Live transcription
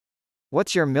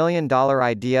What's your $1 million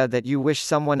idea that you wish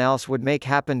someone else would make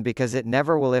happen because it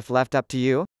never will if left up to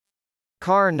you?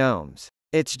 Car Gnomes.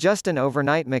 It's just an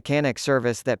overnight mechanic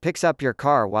service that picks up your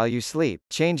car while you sleep,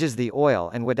 changes the oil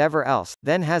and whatever else,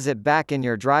 then has it back in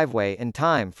your driveway in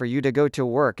time for you to go to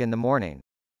work in the morning.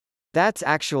 That's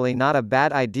actually not a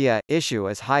bad idea, issue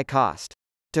is high cost.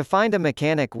 To find a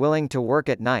mechanic willing to work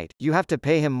at night, you have to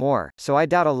pay him more, so I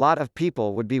doubt a lot of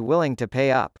people would be willing to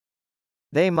pay up.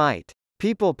 They might.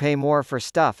 People pay more for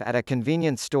stuff at a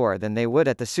convenience store than they would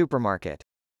at the supermarket.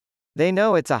 They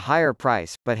know it's a higher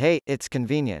price, but hey, it's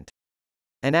convenient.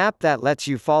 An app that lets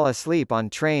you fall asleep on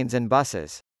trains and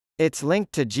buses. It's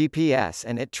linked to GPS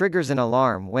and it triggers an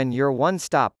alarm when you're one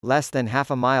stop, less than half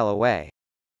a mile away.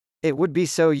 It would be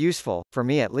so useful, for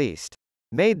me at least.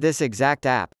 Made this exact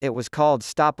app, it was called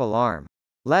Stop Alarm.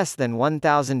 Less than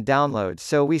 1,000 downloads,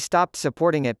 so we stopped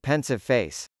supporting it. Pensive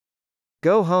face.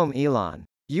 Go home Elon.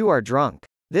 You are drunk.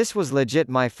 This was legit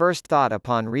my first thought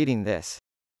upon reading this.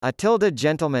 A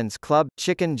Gentleman's Club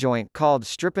chicken joint called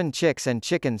Strippin' Chicks and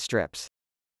Chicken Strips.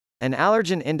 An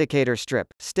allergen indicator strip,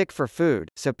 stick for food,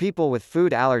 so people with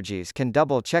food allergies can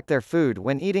double check their food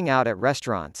when eating out at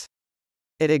restaurants.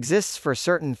 It exists for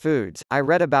certain foods. I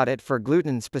read about it for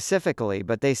gluten specifically,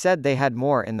 but they said they had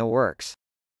more in the works.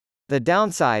 The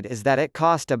downside is that it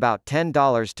cost about $10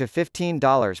 to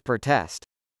 $15 per test.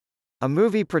 A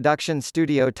movie production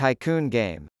studio tycoon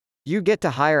game. You get to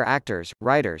hire actors,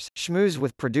 writers, schmooze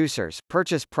with producers,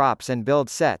 purchase props and build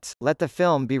sets, let the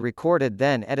film be recorded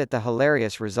then edit the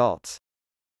hilarious results.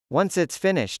 Once it's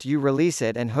finished you release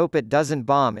it and hope it doesn't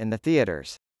bomb in the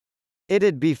theaters.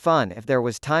 It'd be fun if there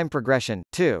was time progression,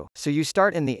 too, so you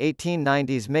start in the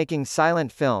 1890s making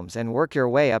silent films and work your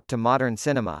way up to modern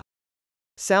cinema.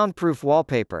 Soundproof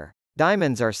wallpaper.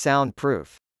 Diamonds are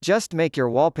soundproof. Just make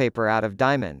your wallpaper out of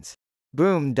diamonds.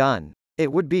 Boom, done.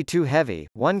 It would be too heavy.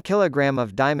 1 kilogram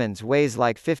of diamonds weighs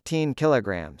like 15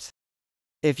 kilograms.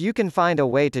 If you can find a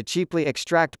way to cheaply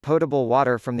extract potable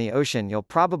water from the ocean, you'll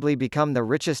probably become the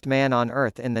richest man on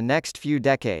Earth in the next few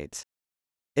decades.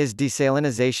 Is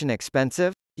desalinization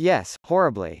expensive? Yes,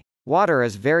 horribly. Water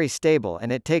is very stable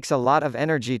and it takes a lot of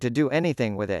energy to do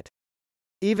anything with it.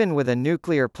 Even with a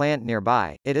nuclear plant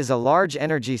nearby, it is a large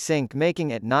energy sink,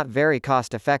 making it not very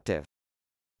cost-effective.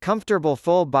 Comfortable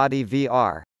full-body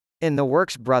VR. In the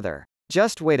works, brother.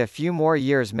 Just wait a few more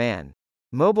years, man.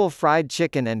 Mobile fried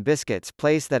chicken and biscuits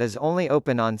place that is only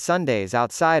open on Sundays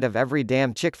outside of every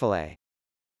damn Chick-fil-A.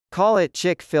 Call it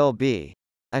Chick-fil-B.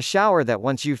 A shower that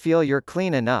once you feel you're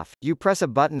clean enough, you press a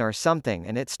button or something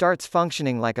and it starts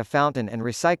functioning like a fountain and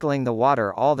recycling the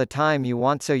water all the time you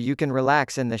want, so you can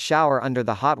relax in the shower under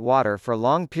the hot water for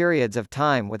long periods of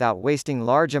time without wasting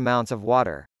large amounts of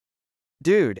water.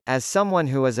 Dude, as someone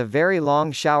who is a very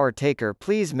long shower taker,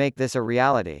 please make this a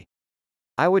reality.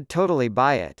 I would totally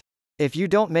buy it. If you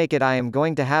don't make it, I am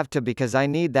going to have to, because I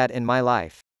need that in my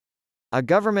life. A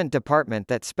government department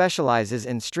that specializes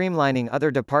in streamlining other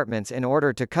departments in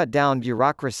order to cut down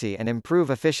bureaucracy and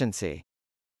improve efficiency.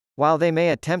 While they may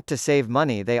attempt to save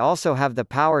money, they also have the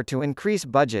power to increase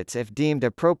budgets if deemed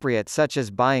appropriate, such as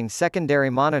buying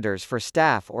secondary monitors for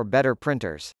staff or better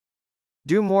printers.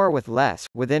 Do more with less,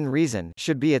 within reason,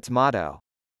 should be its motto.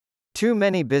 Too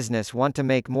many business want to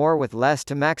make more with less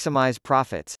to maximize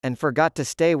profits, and forgot to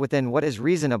stay within what is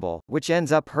reasonable, which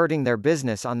ends up hurting their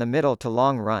business on the middle to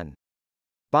long run.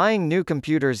 Buying new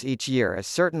computers each year is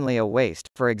certainly a waste,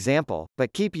 for example,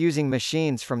 but keep using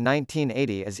machines from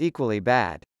 1980 is equally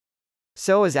bad.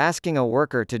 So is asking a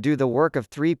worker to do the work of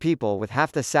 3 people with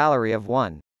half the salary of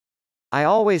one. I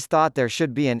always thought there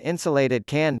should be an insulated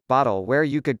bottle where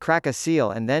you could crack a seal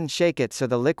and then shake it so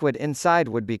the liquid inside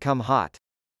would become hot.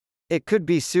 It could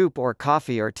be soup or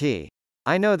coffee or tea.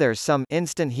 I know there's some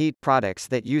instant heat products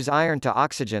that use iron to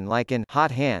oxygen, like in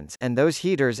Hot Hands and those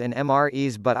heaters in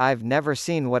MREs, but I've never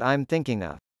seen what I'm thinking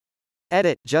of.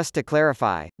 Edit, just to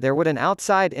clarify, there would an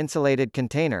outside insulated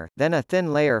container, then a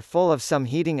thin layer full of some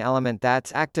heating element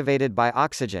that's activated by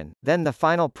oxygen, then the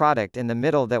final product in the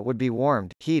middle that would be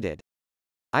warmed, heated.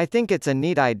 I think it's a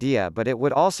neat idea, but it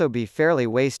would also be fairly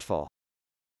wasteful.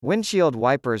 Windshield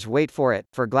wipers, wait for it,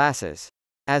 for glasses.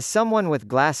 As someone with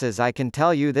glasses, I can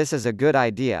tell you this is a good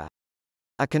idea.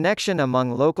 A connection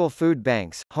among local food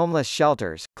banks, homeless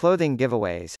shelters, clothing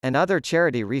giveaways, and other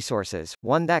charity resources,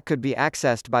 one that could be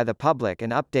accessed by the public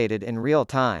and updated in real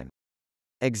time.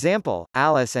 Example,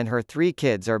 Alice and her 3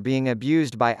 kids are being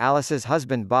abused by Alice's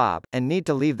husband Bob, and need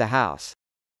to leave the house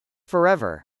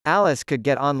forever. Alice could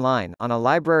get online on a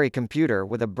library computer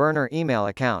with a burner email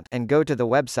account and go to the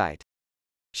website.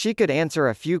 She could answer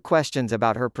a few questions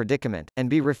about her predicament, and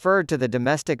be referred to the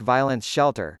domestic violence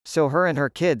shelter, so her and her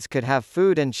kids could have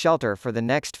food and shelter for the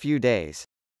next few days.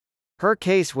 Her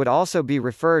case would also be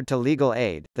referred to legal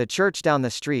aid, the church down the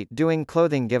street doing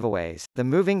clothing giveaways, the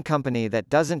moving company that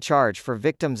doesn't charge for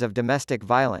victims of domestic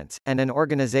violence, and an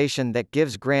organization that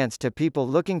gives grants to people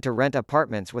looking to rent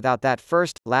apartments without that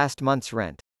last month's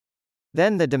rent.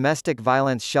 Then the domestic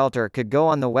violence shelter could go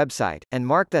on the website, and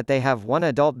mark that they have 1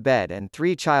 adult bed and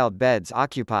 3 child beds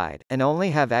occupied, and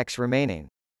only have X remaining.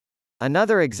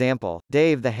 Another example,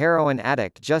 Dave the heroin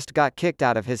addict just got kicked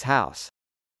out of his house.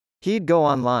 He'd go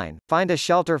online, find a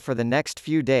shelter for the next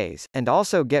few days, and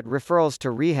also get referrals to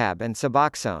rehab and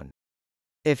Suboxone.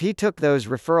 If he took those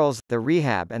referrals, the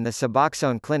rehab and the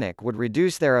Suboxone clinic would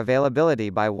reduce their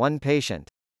availability by 1 patient.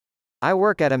 I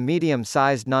work at a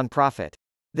medium-sized nonprofit.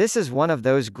 This is one of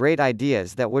those great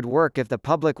ideas that would work if the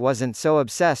public wasn't so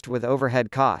obsessed with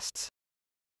overhead costs.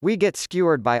 We get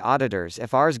skewered by auditors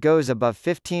if ours goes above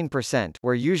 15%,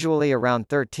 we're usually around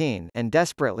 13%, and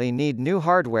desperately need new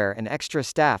hardware and extra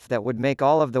staff that would make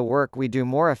all of the work we do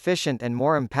more efficient and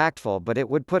more impactful, but it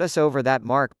would put us over that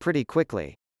mark pretty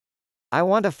quickly. I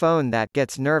want a phone that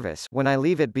gets nervous when I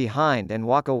leave it behind and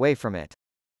walk away from it.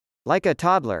 Like a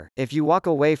toddler, if you walk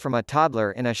away from a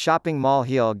toddler in a shopping mall,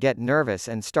 he'll get nervous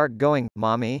and start going,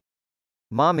 "Mommy?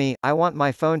 Mommy, I want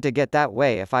my phone to get that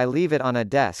way if I leave it on a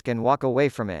desk and walk away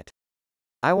from it.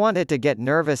 I want it to get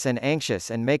nervous and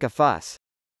anxious and make a fuss."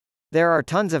 There are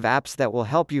tons of apps that will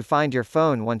help you find your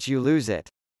phone once you lose it.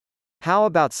 How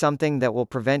about something that will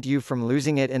prevent you from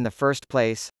losing it in the first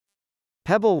place?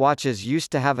 Pebble watches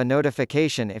used to have a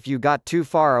notification if you got too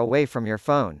far away from your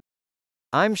phone.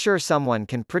 I'm sure someone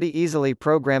can pretty easily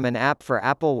program an app for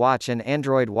Apple Watch and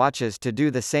Android watches to do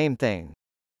the same thing.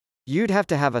 You'd have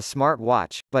to have a smart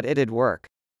watch, but it'd work.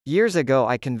 Years ago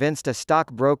I convinced a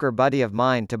stockbroker buddy of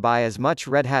mine to buy as much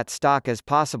Red Hat stock as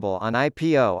possible on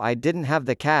IPO. I didn't have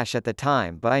the cash at the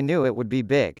time, but I knew it would be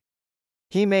big.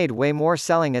 He made way more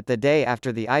selling it the day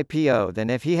after the IPO than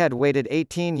if he had waited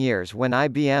 18 years when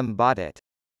IBM bought it.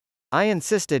 I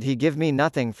insisted he give me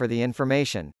nothing for the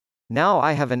information. Now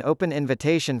I have an open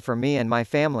invitation for me and my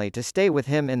family to stay with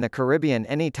him in the Caribbean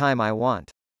anytime I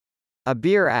want. A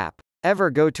beer app. Ever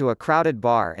go to a crowded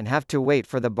bar and have to wait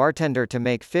for the bartender to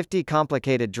make 50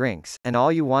 complicated drinks, and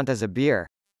all you want is a beer?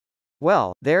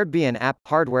 Well, there'd be an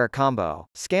app-hardware combo.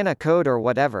 Scan a code or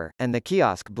whatever, and the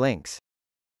kiosk blinks.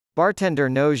 Bartender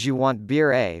knows you want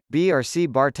beer A, B or C.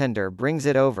 Bartender brings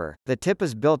it over, the tip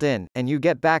is built in, and you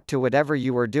get back to whatever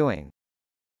you were doing.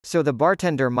 So the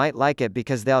bartender might like it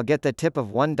because they'll get the tip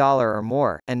of $1 or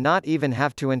more, and not even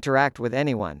have to interact with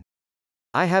anyone.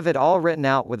 I have it all written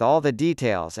out with all the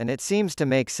details and it seems to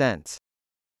make sense.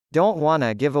 Don't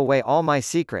wanna give away all my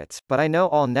secrets, but I know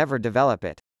I'll never develop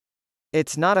it.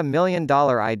 It's not a $1 million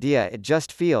idea, it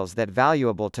just feels that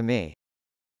valuable to me.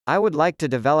 I would like to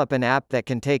develop an app that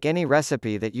can take any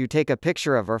recipe that you take a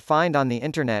picture of or find on the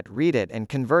internet, read it and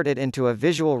convert it into a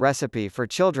visual recipe for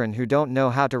children who don't know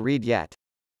how to read yet.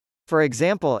 For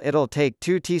example, it'll take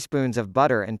 2 teaspoons of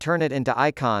butter and turn it into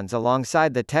icons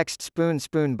alongside the text spoon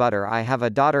butter. I have a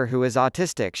daughter who is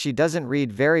autistic. She doesn't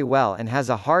read very well and has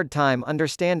a hard time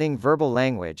understanding verbal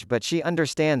language, but she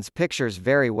understands pictures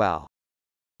very well.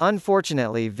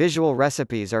 Unfortunately, visual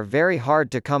recipes are very hard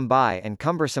to come by and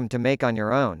cumbersome to make on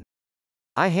your own.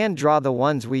 I hand draw the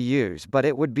ones we use, but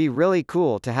it would be really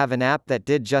cool to have an app that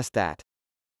did just that.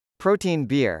 Protein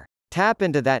beer. Tap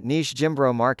into that niche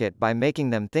gymbro market by making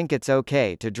them think it's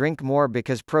okay to drink more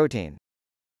because protein.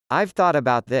 I've thought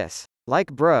about this. Like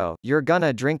bro, you're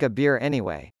gonna drink a beer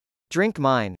anyway. Drink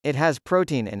mine, it has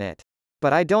protein in it.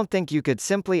 But I don't think you could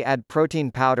simply add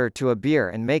protein powder to a beer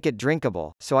and make it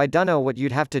drinkable, so I dunno what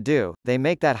you'd have to do. They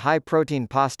make that high protein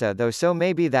pasta though, so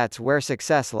maybe that's where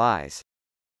success lies.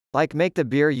 Like make the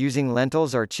beer using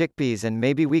lentils or chickpeas and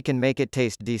maybe we can make it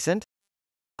taste decent?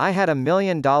 I had $1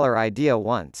 million idea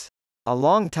once. A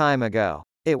long time ago.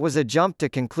 It was a jump to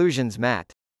conclusions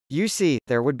mat. You see,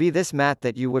 there would be this mat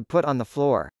that you would put on the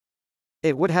floor.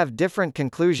 It would have different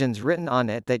conclusions written on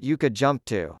it that you could jump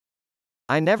to.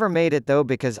 I never made it though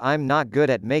because I'm not good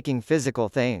at making physical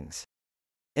things.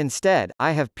 Instead,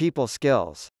 I have people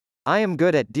skills. I am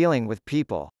good at dealing with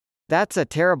people. That's a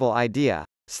terrible idea.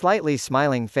 Slightly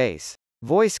smiling face.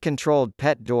 Voice-controlled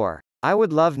pet door. I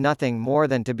would love nothing more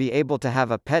than to be able to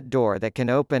have a pet door that can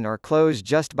open or close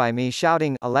just by me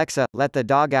shouting, "Alexa, let the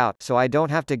dog out," so I don't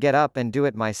have to get up and do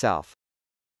it myself.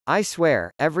 I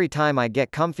swear, every time I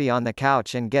get comfy on the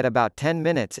couch and get about 10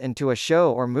 minutes into a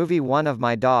show or movie, one of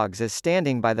my dogs is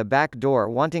standing by the back door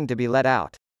wanting to be let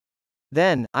out.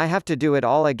 Then, I have to do it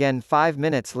all again 5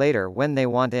 minutes later when they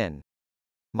want in.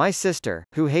 My sister,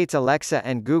 who hates Alexa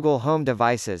and Google Home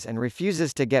devices and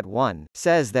refuses to get one,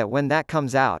 says that when that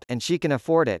comes out and she can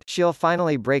afford it, she'll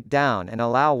finally break down and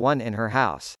allow one in her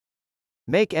house.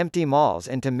 Make empty malls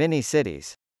into mini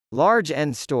cities. Large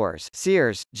end stores,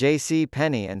 Sears, J.C.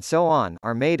 Penney and so on,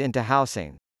 are made into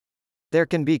housing. There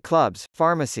can be clubs,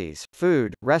 pharmacies,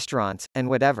 food, restaurants, and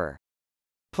whatever.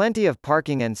 Plenty of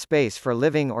parking and space for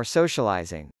living or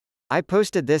socializing. I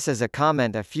posted this as a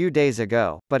comment a few days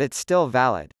ago, but it's still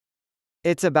valid.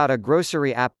 It's about a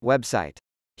grocery app website.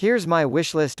 Here's my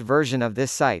wishlist version of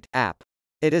this site app.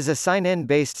 It is a sign-in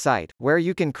based site, where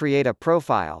you can create a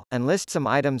profile, and list some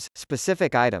items,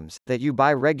 specific items, that you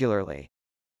buy regularly.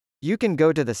 You can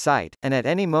go to the site, and at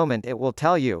any moment it will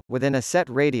tell you, within a set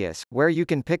radius, where you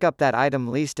can pick up that item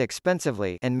least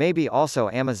expensively and maybe also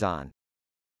Amazon.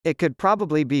 It could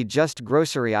probably be just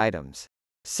grocery items.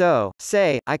 So,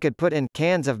 say, I could put in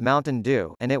cans of Mountain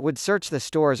Dew and it would search the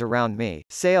stores around me,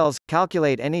 sales,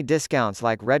 calculate any discounts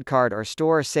like Redcard or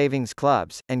store savings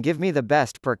clubs, and give me the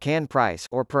best per can price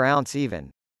or per ounce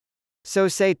even. So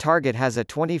say Target has a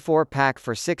 24-pack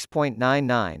for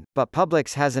 $6.99, but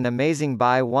Publix has an amazing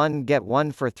buy one get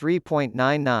one for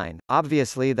 $3.99,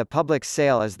 obviously the Publix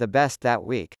sale is the best that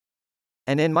week.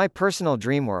 And in my personal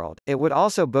dream world, it would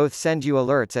also both send you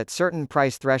alerts at certain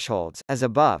price thresholds, as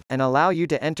above, and allow you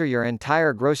to enter your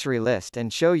entire grocery list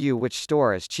and show you which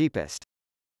store is cheapest.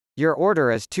 Your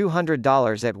order is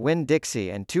 $200 at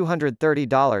Winn-Dixie and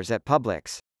 $230 at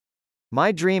Publix.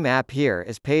 My dream app here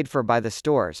is paid for by the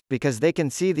stores, because they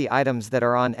can see the items that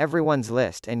are on everyone's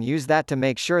list and use that to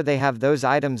make sure they have those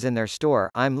items in their store.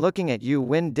 I'm looking at you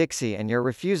Winn-Dixie and your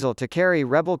refusal to carry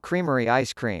Rebel Creamery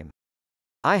ice cream.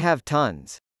 I have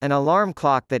tons. An alarm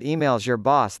clock that emails your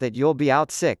boss that you'll be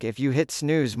out sick if you hit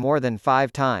snooze more than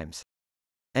 5 times.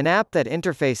 An app that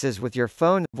interfaces with your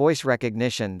phone, voice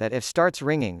recognition that if starts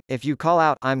ringing, if you call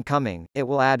out, "I'm coming," it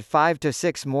will add 5 to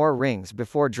 6 more rings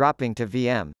before dropping to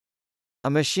VM. A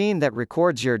machine that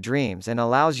records your dreams and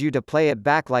allows you to play it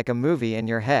back like a movie in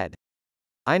your head.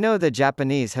 I know the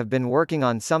Japanese have been working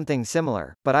on something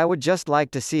similar, but I would just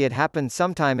like to see it happen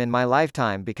sometime in my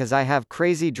lifetime because I have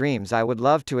crazy dreams I would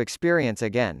love to experience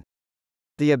again.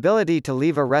 The ability to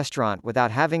leave a restaurant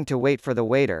without having to wait for the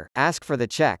waiter, ask for the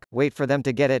check, wait for them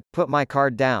to get it, put my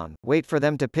card down, wait for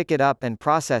them to pick it up and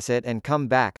process it and come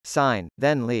back, sign,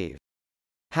 then leave.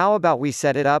 How about we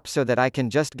set it up so that I can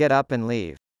just get up and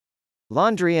leave?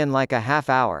 Laundry in like a half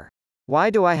hour. Why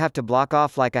do I have to block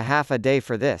off like a half a day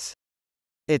for this?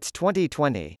 It's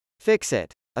 2020. Fix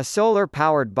it. A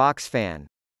solar-powered box fan.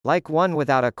 Like one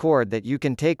without a cord that you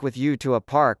can take with you to a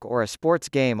park or a sports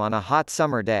game on a hot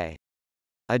summer day.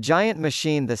 A giant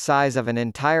machine the size of an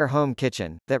entire home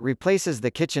kitchen, that replaces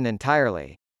the kitchen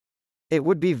entirely. It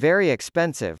would be very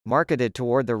expensive, marketed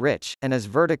toward the rich, and is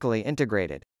vertically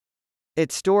integrated.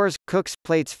 It stores, cooks,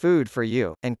 plates food for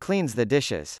you, and cleans the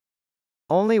dishes.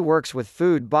 Only works with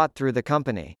food bought through the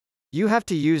company. You have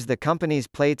to use the company's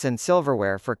plates and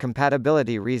silverware for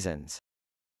compatibility reasons.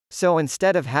 So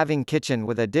instead of having kitchen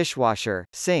with a dishwasher,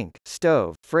 sink,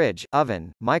 stove, fridge,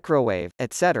 oven, microwave,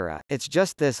 etc., it's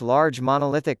just this large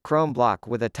monolithic chrome block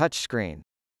with a touchscreen.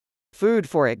 Food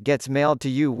for it gets mailed to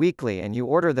you weekly and you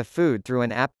order the food through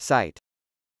an app site.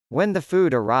 When the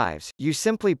food arrives, you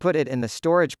simply put it in the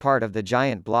storage part of the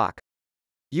giant block.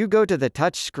 You go to the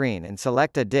touch screen and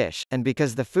select a dish, and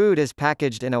because the food is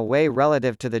packaged in a way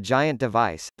relative to the giant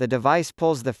device, the device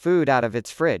pulls the food out of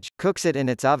its fridge, cooks it in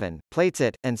its oven, plates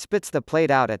it, and spits the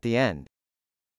plate out at the end.